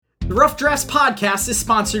The Rough Drafts podcast is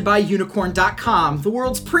sponsored by Unicorn.com, the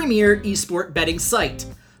world's premier esport betting site.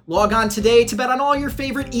 Log on today to bet on all your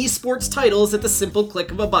favorite esports titles at the simple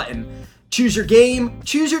click of a button. Choose your game,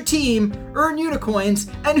 choose your team, earn unicoins,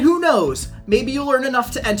 and who knows, maybe you'll earn enough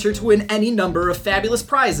to enter to win any number of fabulous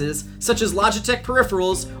prizes, such as Logitech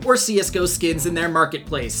peripherals or CSGO skins in their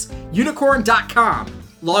marketplace. Unicorn.com.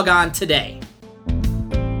 Log on today.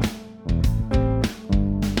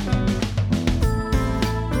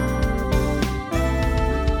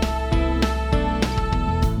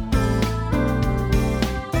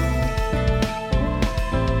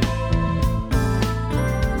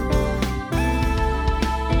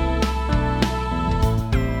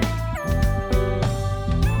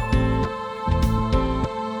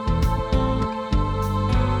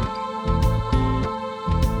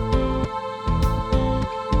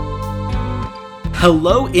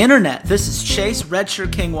 Hello, Internet. This is Chase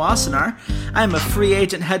Redshirt King Wassenaar. I am a free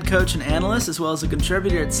agent head coach and analyst, as well as a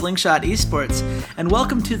contributor at Slingshot Esports. And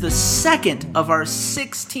welcome to the second of our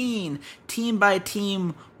 16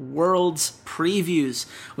 team-by-team Worlds previews.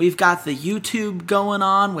 We've got the YouTube going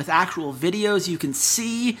on with actual videos. You can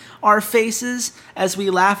see our faces as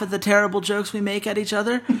we laugh at the terrible jokes we make at each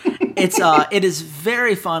other. It is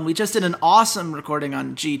very fun. We just did an awesome recording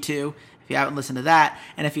on G2. If you haven't listened to that,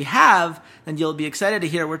 and if you have, then you'll be excited to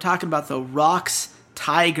hear we're talking about the ROX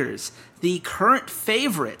Tigers, the current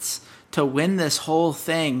favorites to win this whole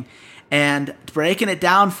thing. And breaking it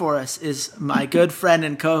down for us is my good friend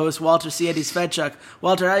and co-host Walter Svedchuk.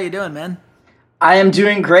 Walter, how you doing, man? I am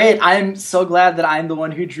doing great. I'm so glad that I'm the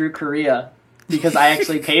one who drew Korea, because I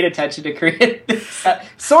actually paid attention to Korea.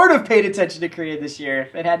 Sort of paid attention to Korea this year.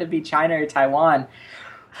 If it had to be China or Taiwan.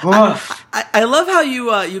 I love how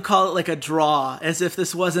you call it like a draw, as if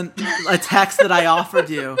this wasn't a text that I offered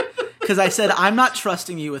you. Because I said, I'm not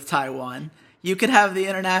trusting you with Taiwan. You could have the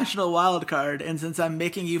international wild card, and since I'm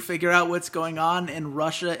making you figure out what's going on in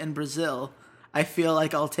Russia and Brazil, I feel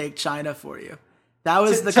like I'll take China for you. That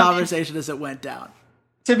was the conversation as it went down.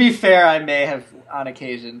 To be fair, I may have, on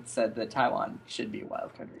occasion, said that Taiwan should be a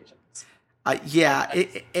wild card region.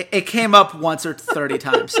 It came up once or 30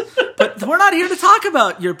 times. But we're not here to talk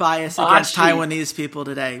about your bias against Taiwanese people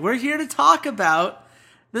today. We're here to talk about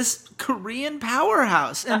this Korean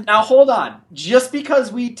powerhouse. And now, hold on. Just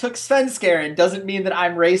because we took Svenskeren doesn't mean that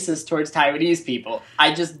I'm racist towards Taiwanese people.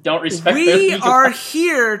 I just don't respect them. We are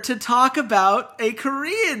here to talk about a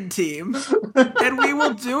Korean team, and we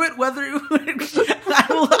will do it whether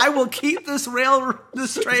I will keep this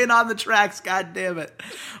train on the tracks. God damn it!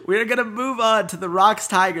 We're gonna move on to the ROX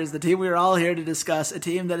Tigers, the team we are all here to discuss. A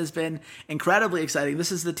team that has been incredibly exciting.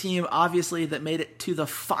 This is the team, obviously, that made it to the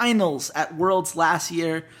finals at Worlds last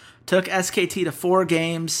year. Took SKT to 4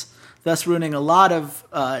 games, thus ruining a lot of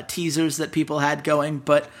teasers that people had going,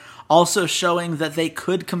 but also showing that they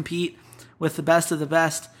could compete with the best of the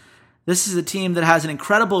best. This is a team that has an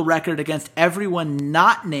incredible record against everyone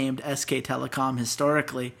not named SK Telecom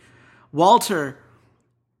historically. Walter,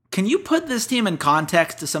 can you put this team in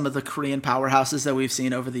context to some of the Korean powerhouses that we've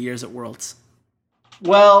seen over the years at Worlds?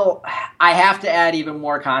 Well, I have to add even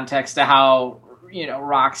more context to how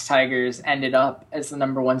ROX Tigers ended up as the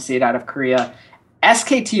number 1 seed out of Korea.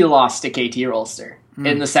 SKT lost to KT Rolster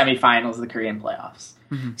in the semifinals of the Korean playoffs.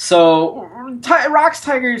 Mm-hmm. So ROX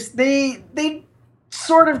Tigers, they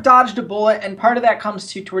sort of dodged a bullet, and part of that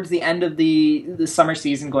comes towards the end of the summer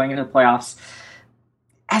season going into the playoffs.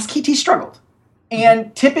 SKT struggled. Mm-hmm.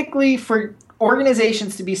 And typically for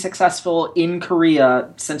organizations to be successful in Korea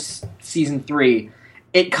since Season 3,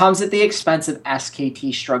 it comes at the expense of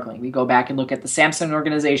SKT struggling. We go back and look at the Samsung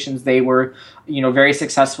organizations. They were, very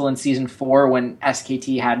successful in Season 4 when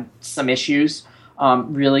SKT had some issues.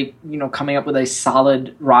 Really, coming up with a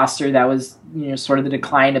solid roster that was, sort of the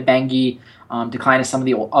decline of Bengi, decline of some of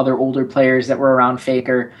the other older players that were around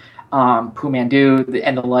Faker, Pumandu,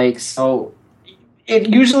 and the like. So it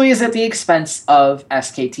usually is at the expense of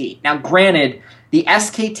SKT. Now, granted, the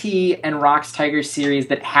SKT and ROX Tigers series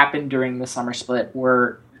that happened during the summer split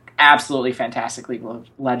were absolutely fantastic League of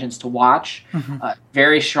Legends to watch. Mm-hmm.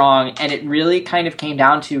 Very strong, and it really kind of came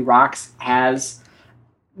down to ROX has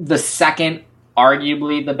the second,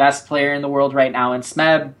 arguably the best player in the world right now in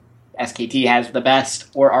Smeb. SKT has the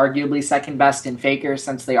best, or arguably second best, in Faker,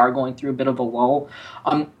 since they are going through a bit of a lull.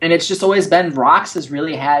 And it's just always been ROX has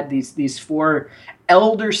really had these 4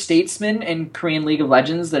 elder statesmen in Korean League of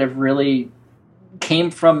Legends that have really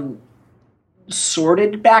came from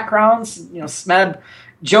sordid backgrounds. Smeb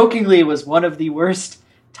jokingly was one of the worst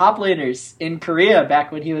top laners in Korea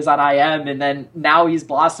back when he was on IM, and then now he's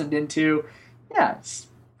blossomed into,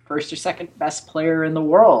 first or second best player in the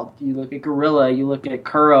world. You look at Gorilla, you look at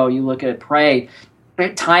Kuro, you look at Prey.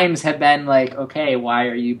 At times have been like, okay, why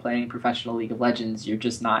are you playing professional League of Legends? You're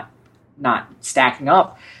just not stacking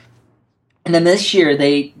up. And then this year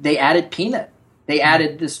they added Peanut. They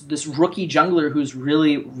added this rookie jungler who's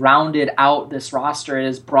really rounded out this roster and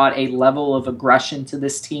has brought a level of aggression to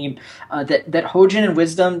this team that Hojin and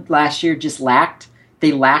Wisdom last year just lacked.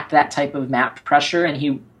 They lacked that type of map pressure,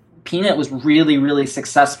 and Peanut was really, really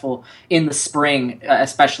successful in the spring,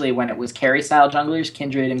 especially when it was carry-style junglers,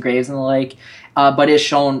 Kindred and Graves and the like, but has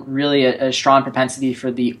shown really a strong propensity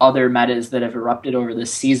for the other metas that have erupted over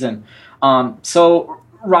this season. So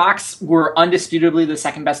Rox were undisputably the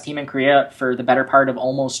second best team in Korea for the better part of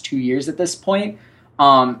almost 2 years at this point.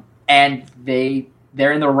 And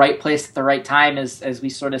they're in the right place at the right time as we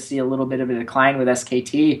sort of see a little bit of a decline with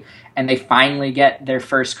SKT, and they finally get their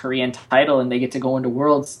first Korean title and they get to go into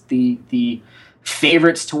Worlds, the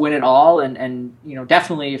favorites to win it all, and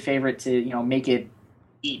definitely a favorite to make it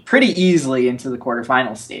pretty easily into the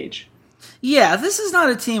quarterfinal stage. Yeah, this is not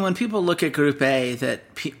a team when people look at Group A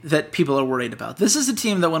that people are worried about. This is a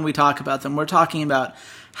team that when we talk about them, we're talking about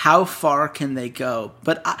how far can they go.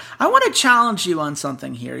 But I want to challenge you on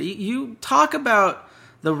something here. You talk about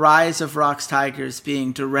the rise of ROX Tigers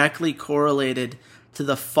being directly correlated to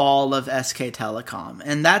the fall of SK Telecom.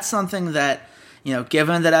 And that's something that,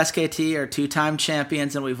 given that SKT are two-time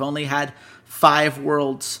champions and we've only had 5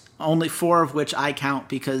 Worlds, only 4 of which I count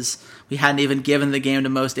because we hadn't even given the game to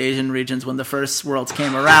most Asian regions when the first Worlds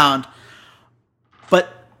came around. But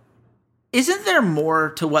isn't there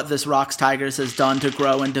more to what this ROX Tigers has done to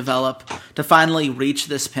grow and develop, to finally reach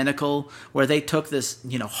this pinnacle where they took this,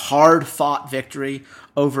 hard-fought victory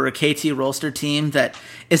over a KT Rolster team that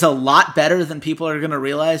is a lot better than people are going to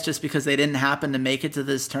realize just because they didn't happen to make it to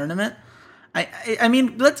this tournament? I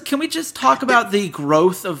mean, can we just talk about the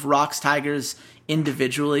growth of ROX Tigers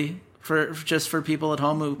individually for people at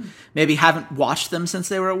home who maybe haven't watched them since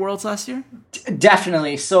they were at Worlds last year?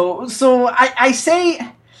 Definitely. So I say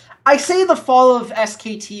the fall of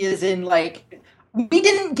SKT is in we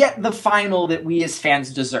didn't get the final that we as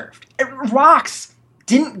fans deserved. ROX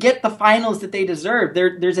didn't get the finals that they deserved.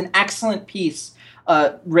 There's an excellent piece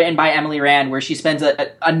written by Emily Rand where she spends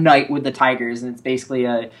a night with the Tigers, and it's basically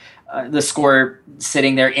the scorer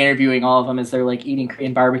sitting there interviewing all of them as they're eating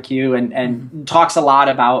Korean barbecue, and talks a lot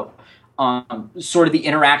about sort of the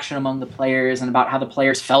interaction among the players and about how the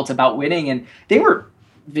players felt about winning, and they were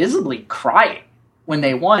visibly crying when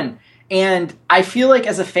they won. And I feel like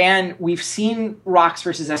as a fan, we've seen ROX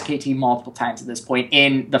versus SKT multiple times at this point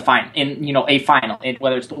in the a final,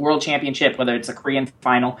 whether it's the World Championship, whether it's a Korean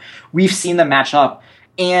final, we've seen them match up.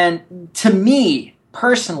 And to me,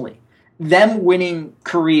 personally, them winning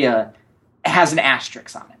Korea has an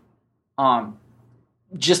asterisk on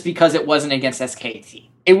it. Just because it wasn't against SKT.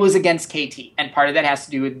 It was against KT, and part of that has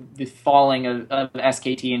to do with the falling of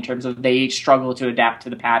SKT in terms of they struggle to adapt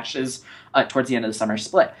to the patches towards the end of the summer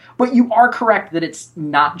split. But you are correct that it's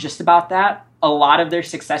not just about that. A lot of their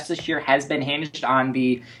success this year has been hinged on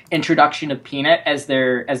the introduction of Peanut as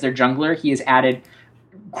their jungler. He has added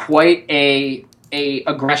quite a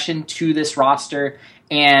aggression to this roster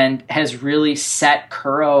and has really set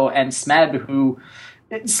Kuro and Smeb, who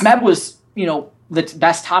Smeb was, the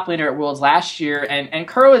best top laner at Worlds last year, and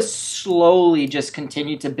Kuro has slowly just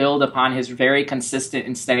continued to build upon his very consistent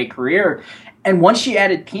and steady career. And once she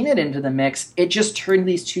added Peanut into the mix, it just turned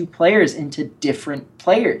these two players into different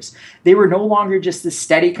players. They were no longer just this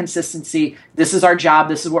steady consistency. This is our job.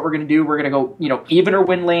 This is what we're going to do. We're going to go, even or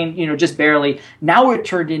win lane, just barely. Now it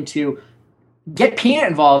turned into get Peanut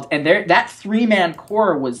involved, and that 3-man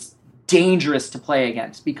core was dangerous to play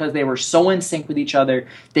against because they were so in sync with each other.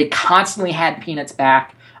 They constantly had Peanut's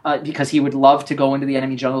back because he would love to go into the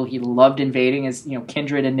enemy jungle. He loved invading as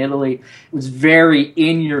Kindred and Nidalee. It was very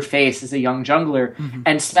in your face as a young jungler. Mm-hmm.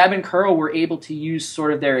 And Smeb and Kuro were able to use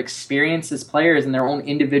sort of their experience as players and their own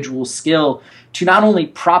individual skill to not only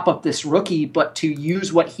prop up this rookie, but to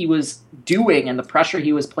use what he was doing and the pressure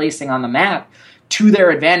he was placing on the map to their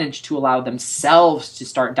advantage to allow themselves to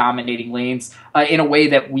start dominating lanes in a way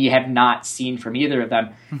that we have not seen from either of them.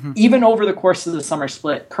 Mm-hmm. Even over the course of the summer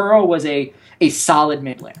split, Kuro was a solid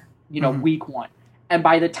mid laner, mm-hmm. week 1. And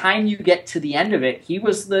by the time you get to the end of it, he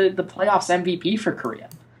was the playoffs MVP for Korea.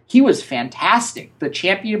 He was fantastic. The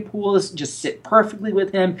champion pools just sit perfectly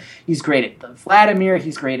with him. He's great at the Vladimir. He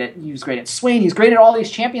was great at Swain. He's great at all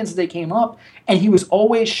these champions as they came up. And he was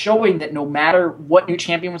always showing that no matter what new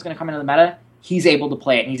champion was going to come into the meta, he's able to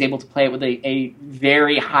play it, and he's able to play it with a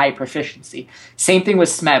very high proficiency. Same thing with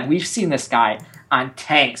Smeb. We've seen this guy on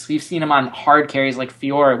tanks. We've seen him on hard carries like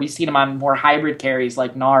Fiora. We've seen him on more hybrid carries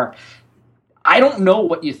like Gnar. I don't know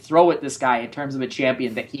what you throw at this guy in terms of a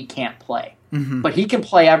champion that he can't play. Mm-hmm. But he can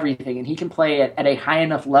play everything, and he can play at a high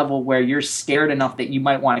enough level where you're scared enough that you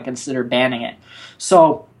might want to consider banning it.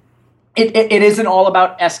 So it isn't all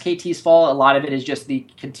about SKT's fault. A lot of it is just the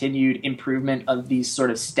continued improvement of these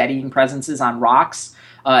sort of steadying presences on rocks,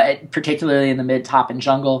 particularly in the mid, top, and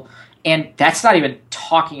jungle. And that's not even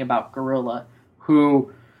talking about Gorilla,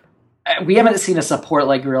 who we haven't seen a support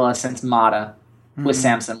like Gorilla since Mata with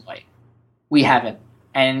Samson White. We haven't.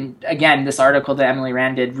 And again, this article that Emily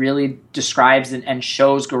Rand did really describes and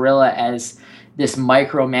shows Gorilla as this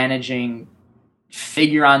micromanaging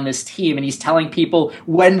figure on this team, and he's telling people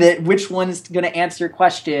which one's going to answer a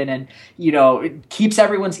question, and it keeps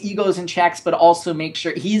everyone's egos in checks, but also make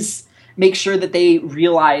sure that they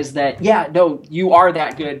realize that you are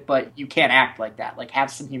that good, but you can't act like that. Like,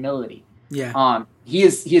 have some humility. Yeah. He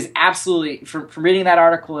is absolutely, from reading that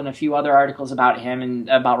article and a few other articles about him and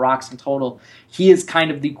about Rox in total, he is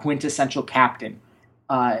kind of the quintessential captain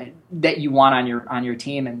that you want on your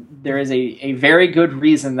team, and there is a very good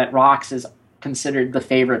reason that Rox is considered the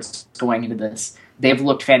favorites going into this. They've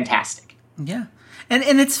looked fantastic. Yeah.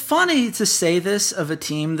 And it's funny to say this of a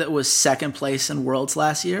team that was second place in Worlds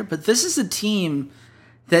last year, but this is a team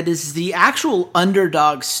that is the actual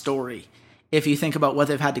underdog story if you think about what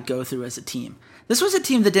they've had to go through as a team. This was a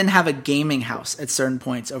team that didn't have a gaming house at certain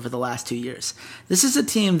points over the last 2 years. This is a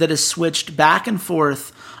team that has switched back and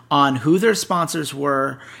forth on who their sponsors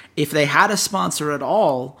were, if they had a sponsor at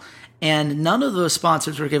all, and none of those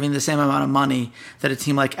sponsors were giving the same amount of money that a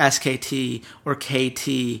team like SKT or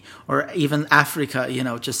KT or even Africa,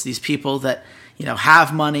 just these people that,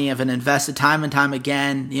 have money, have been invested time and time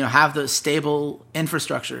again, have the stable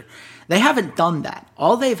infrastructure. They haven't done that.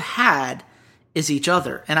 All they've had is each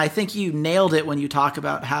other. And I think you nailed it when you talk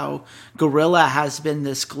about how Gorilla has been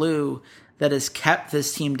this glue that has kept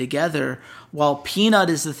this team together, while Peanut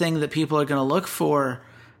is the thing that people are going to look for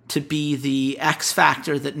to be the X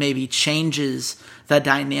factor that maybe changes the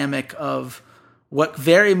dynamic of what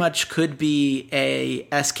very much could be a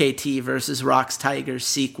SKT versus Rox Tigers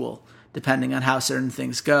sequel, depending on how certain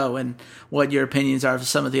things go and what your opinions are of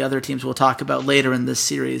some of the other teams we'll talk about later in this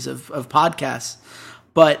series of podcasts.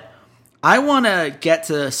 But I want to get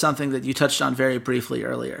to something that you touched on very briefly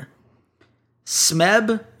earlier.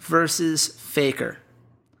 Smeb versus Faker.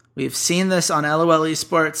 We've seen this on LOL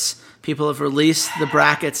Esports. People have released the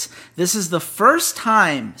brackets. This is the first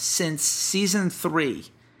time since Season 3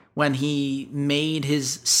 when he made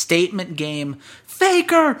his statement game,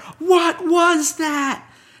 Faker, what was that?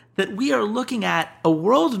 That we are looking at a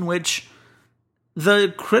world in which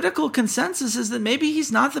the critical consensus is that maybe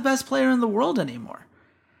he's not the best player in the world anymore.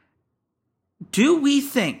 Do we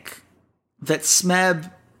think that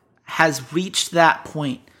Smeb has reached that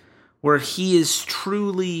point where he is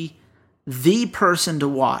truly the person to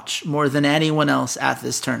watch more than anyone else at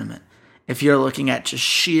this tournament, if you're looking at just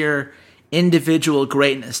sheer individual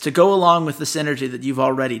greatness to go along with the synergy that you've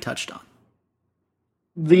already touched on?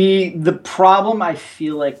 The problem I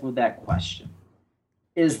feel like with that question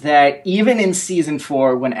is that even in Season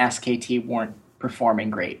 4 when SKT weren't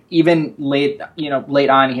performing great, even late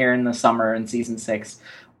on here in the summer in Season 6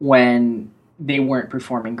 when they weren't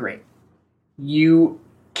performing great, you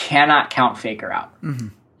cannot count Faker out. Mm-hmm.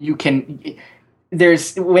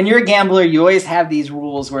 When you're a gambler, you always have these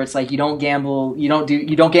rules where it's like you don't gamble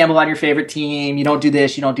on your favorite team, you don't do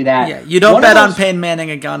this, you don't do that. Yeah, you don't bet on Payne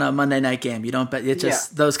Manning on a Monday night game. You don't bet. It's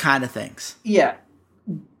just those kind of things. Yeah,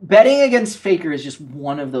 betting against Faker is just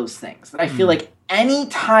one of those things. I feel like any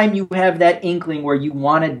time you have that inkling where you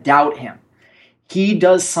want to doubt him, he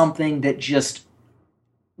does something that just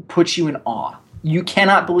puts you in awe. You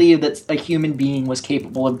cannot believe that a human being was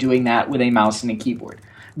capable of doing that with a mouse and a keyboard.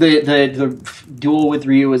 The duel with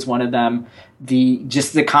Ryu is one of them. The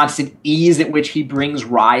constant ease at which he brings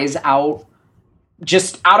Rise out,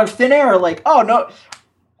 just out of thin air. Like, oh no,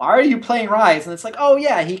 why are you playing Rise? And it's like, oh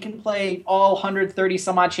yeah, he can play all 130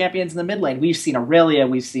 some odd champions in the mid lane. We've seen Aurelia,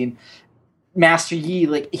 we've seen Master Yi.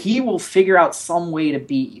 Like, he will figure out some way to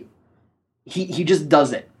beat you. He just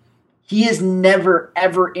does it. He has never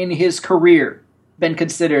ever in his career been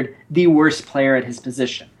considered the worst player at his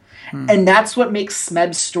position. And that's what makes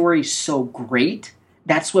Smeb's story so great.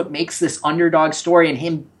 That's what makes this underdog story and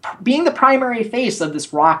him being the primary face of this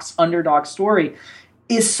Rox underdog story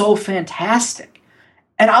is so fantastic.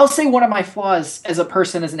 And I'll say one of my flaws as a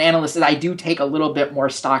person, as an analyst, is I do take a little bit more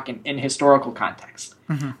stock in historical context.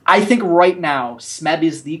 Mm-hmm. I think right now, Smeb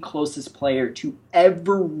is the closest player to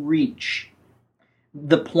ever reach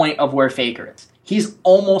the point of where Faker is. he's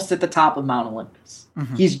almost at the top of Mount Olympus.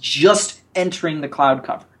 Mm-hmm. He's just entering the cloud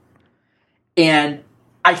cover. And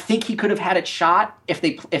I think he could have had a shot if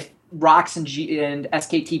Rox and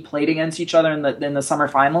SKT played against each other in the summer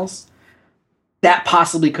finals. That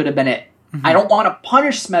possibly could have been it. Mm-hmm. I don't want to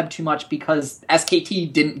punish Smeb too much because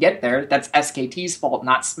SKT didn't get there. That's SKT's fault,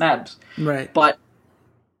 not Smeb's. Right. But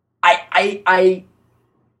I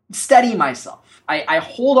steady myself. I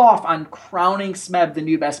hold off on crowning Smeb the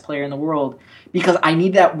new best player in the world because I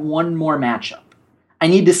need that one more matchup. I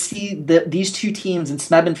need to see these two teams, and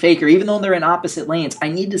Smeb and Faker, even though they're in opposite lanes, I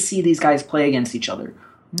need to see these guys play against each other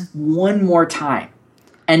one more time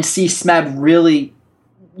and see Smeb really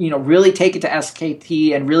take it to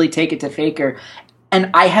SKT and really take it to Faker. And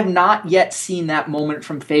I have not yet seen that moment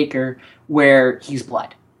from Faker where he's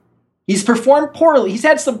bled. He's performed poorly. He's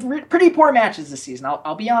had some pretty poor matches this season,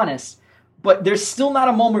 I'll be honest. But there's still not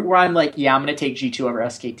a moment where I'm like, yeah, I'm going to take G2 over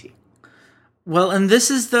SKT. Well, and this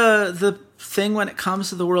is the thing when it comes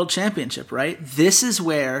to the World Championship, right? This is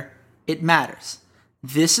where it matters.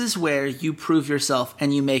 This is where you prove yourself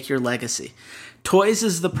and you make your legacy. Toys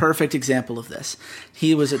is the perfect example of this.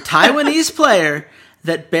 He was a Taiwanese player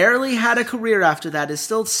that barely had a career after that, is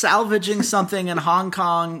still salvaging something in Hong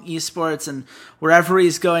Kong esports and wherever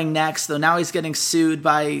he's going next, though now he's getting sued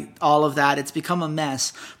by all of that. It's become a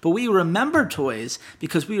mess. But we remember Toys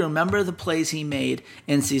because we remember the plays he made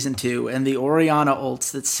in Season 2 and the Orianna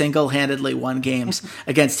ults that single-handedly won games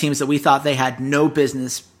against teams that we thought they had no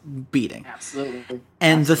business beating. Absolutely.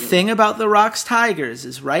 And the thing about the Rox Tigers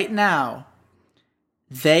is right now,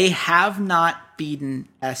 they have not beaten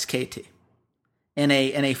SKT. In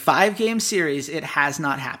a 5-game series, it has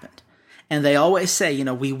not happened. And they always say,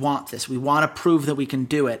 we want this. We want to prove that we can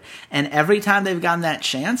do it. And every time they've gotten that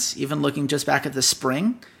chance, even looking just back at the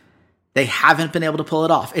spring, they haven't been able to pull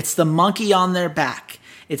it off. It's the monkey on their back.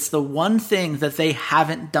 It's the one thing that they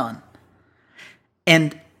haven't done.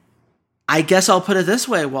 And I guess I'll put it this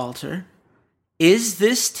way, Walter. Is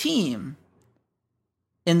this team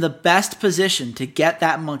in the best position to get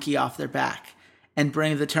that monkey off their back and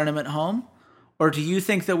bring the tournament home? Or do you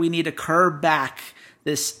think that we need to curb back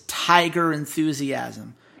this Tiger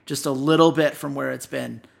enthusiasm just a little bit from where it's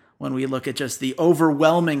been when we look at just the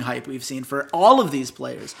overwhelming hype we've seen for all of these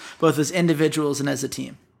players, both as individuals and as a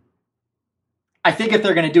team? I think if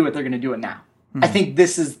they're going to do it, they're going to do it now. Mm-hmm. I think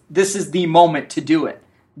this is the moment to do it.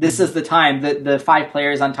 This is the time that the 5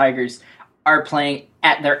 players on Tigers are playing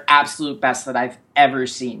at their absolute best that I've ever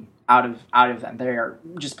seen. Out of them. They are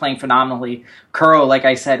just playing phenomenally. Kuro, like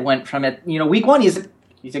I said, went from week 1, he's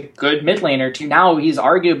a good mid laner to now he's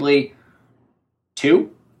arguably 2.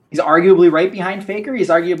 He's arguably right behind Faker. He's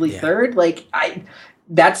arguably 3rd.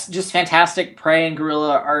 That's just fantastic. Prey and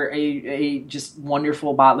Gorilla are a just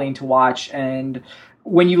wonderful bot lane to watch. And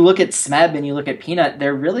when you look at Smeb and you look at Peanut,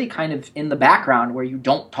 they're really kind of in the background where you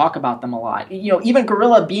don't talk about them a lot. Even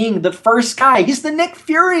Gorilla being the first guy, he's the Nick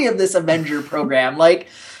Fury of this Avenger program.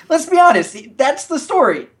 Let's be honest, that's the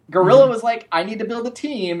story. Gorilla was like, I need to build a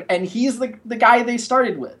team, and he's the guy they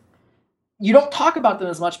started with. You don't talk about them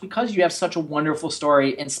as much because you have such a wonderful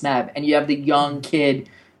story in Smeb, and you have the young kid,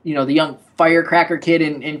 the young firecracker kid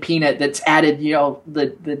in Peanut that's added,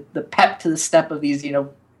 the pep to the step of these,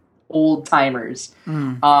 old timers.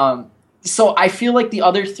 So I feel like the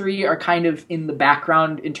other 3 are kind of in the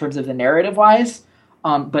background in terms of the narrative-wise,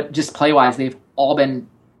 but just play-wise, they've all been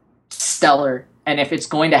stellar. And if it's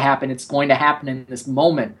going to happen, it's going to happen in this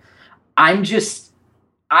moment.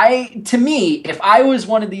 To me, if I was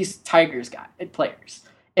one of these Tigers players,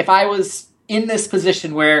 if I was in this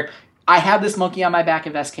position where I have this monkey on my back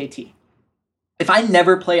of SKT, if I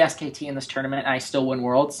never play SKT in this tournament and I still win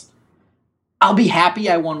Worlds, I'll be happy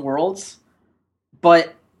I won Worlds,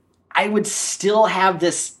 but I would still have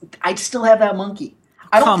I'd still have that monkey.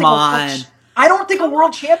 I don't think a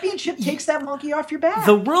World Championship takes that monkey off your back.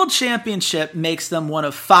 The World Championship makes them one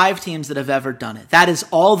of 5 teams that have ever done it. That is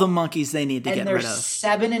all the monkeys they need to get rid of. And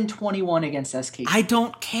they're 7-21 against SKT. I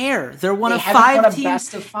don't care. They're one of 5 teams.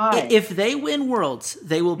 Best of 5. If they win Worlds,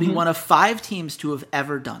 they will be one of 5 teams to have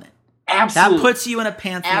ever done it. Absolutely. That puts you in a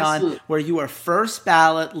pantheon where you are first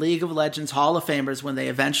ballot League of Legends Hall of Famers when they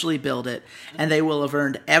eventually build it, and they will have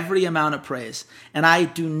earned every amount of praise. And I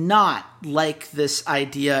do not like this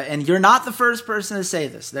idea, and you're not the first person to say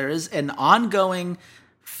this. There is an ongoing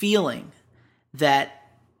feeling that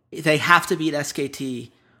they have to beat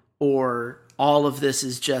SKT or all of this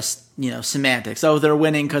is just, semantics. Oh, they're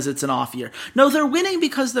winning because it's an off year. No, they're winning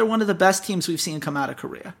because they're one of the best teams we've seen come out of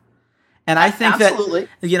Korea. And I think that,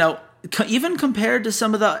 even compared to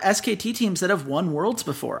some of the SKT teams that have won Worlds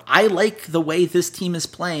before, I like the way this team is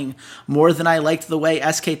playing more than I liked the way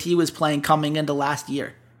SKT was playing coming into last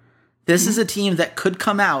year. This is a team that could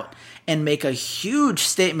come out and make a huge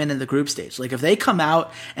statement in the group stage. Like, if they come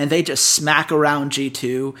out and they just smack around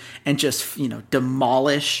G2 and just,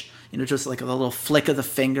 demolish, just like a little flick of the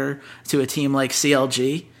finger to a team like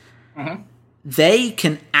CLG, they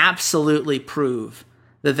can absolutely prove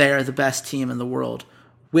that they are the best team in the world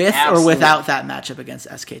with or without that matchup against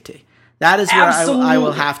SKT. That is where I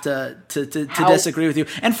will have to disagree with you.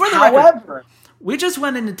 And for the record, we just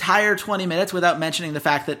went an entire 20 minutes without mentioning the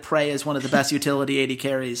fact that Prey is one of the best utility AD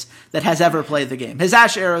carries that has ever played the game. His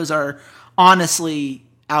Ashe arrows are honestly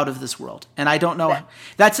out of this world. And I don't know.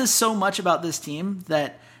 That says so much about this team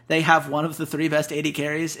that they have one of the 3 best AD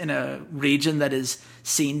carries in a region that is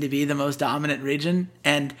seen to be the most dominant region.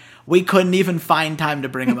 And we couldn't even find time to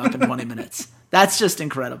bring him up in 20 minutes. That's just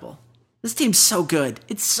incredible. This team's so good.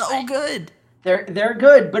 It's so good. They're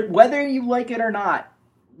good. But whether you like it or not,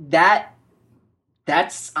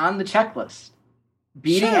 that's on the checklist.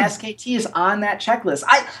 Beating SKT is on that checklist.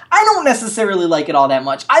 I don't necessarily like it all that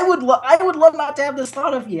much. I would love not to have this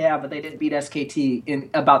thought of, but they didn't beat SKT in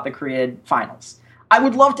about the Korea finals. I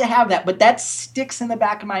would love to have that, but that sticks in the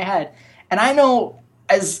back of my head. And I know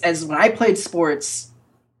as when I played sports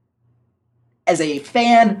as a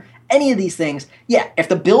fan, any of these things, if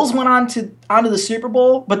the Bills went onto the Super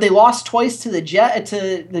Bowl, but they lost twice to the Jets,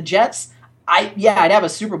 I'd have a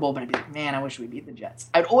Super Bowl, but I'd be like, man, I wish we beat the Jets.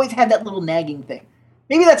 I'd always have that little nagging thing.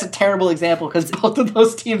 Maybe that's a terrible example because both of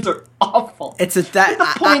those teams are awful. It's the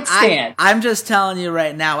point stand. I'm just telling you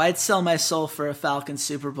right now, I'd sell my soul for a Falcons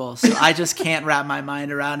Super Bowl, so I just can't wrap my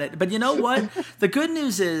mind around it. But you know what? The good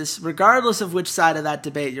news is, regardless of which side of that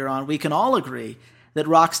debate you're on, we can all agree that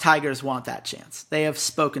ROX Tigers want that chance. They have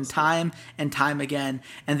spoken time and time again,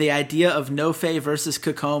 and the idea of Nofe versus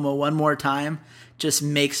Kokomo one more time just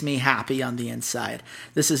makes me happy on the inside.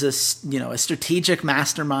 This is a strategic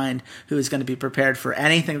mastermind who is going to be prepared for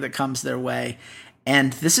anything that comes their way.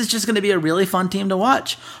 And this is just going to be a really fun team to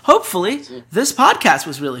watch. Hopefully, this podcast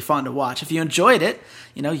was really fun to watch. If you enjoyed it,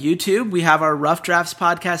 YouTube, we have our Rough Drafts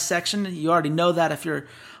podcast section. You already know that if you're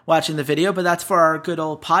watching the video, but that's for our good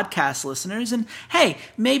old podcast listeners. And hey,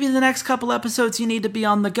 maybe the next couple episodes you need to be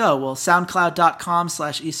on the go. Well,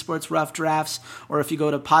 soundcloud.com/esportsroughdrafts, or if you go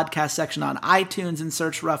to podcast section on iTunes and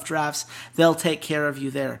search Rough Drafts, they'll take care of you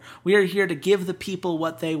there. We are here to give the people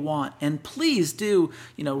what they want. And please do,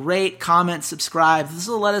 rate, comment, subscribe. This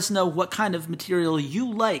will let us know what kind of material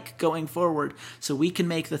you like going forward so we can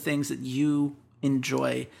make the things that you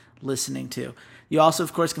enjoy listening to. You also,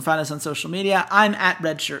 of course, can find us on social media. I'm at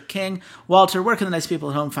Redshirt King. Walter, where can the nice people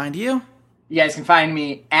at home find you? You guys can find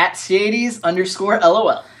me at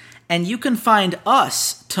Ciades_LOL. And you can find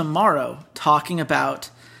us tomorrow talking about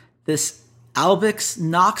this Albix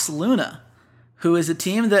Nox Luna, who is a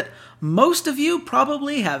team that most of you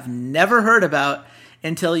probably have never heard about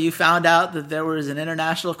until you found out that there was an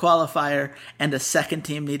international qualifier and a second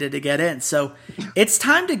team needed to get in. So it's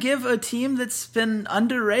time to give a team that's been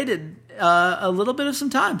underrated a little bit of some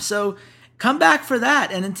time. So come back for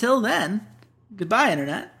that. And until then, goodbye,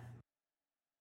 Internet.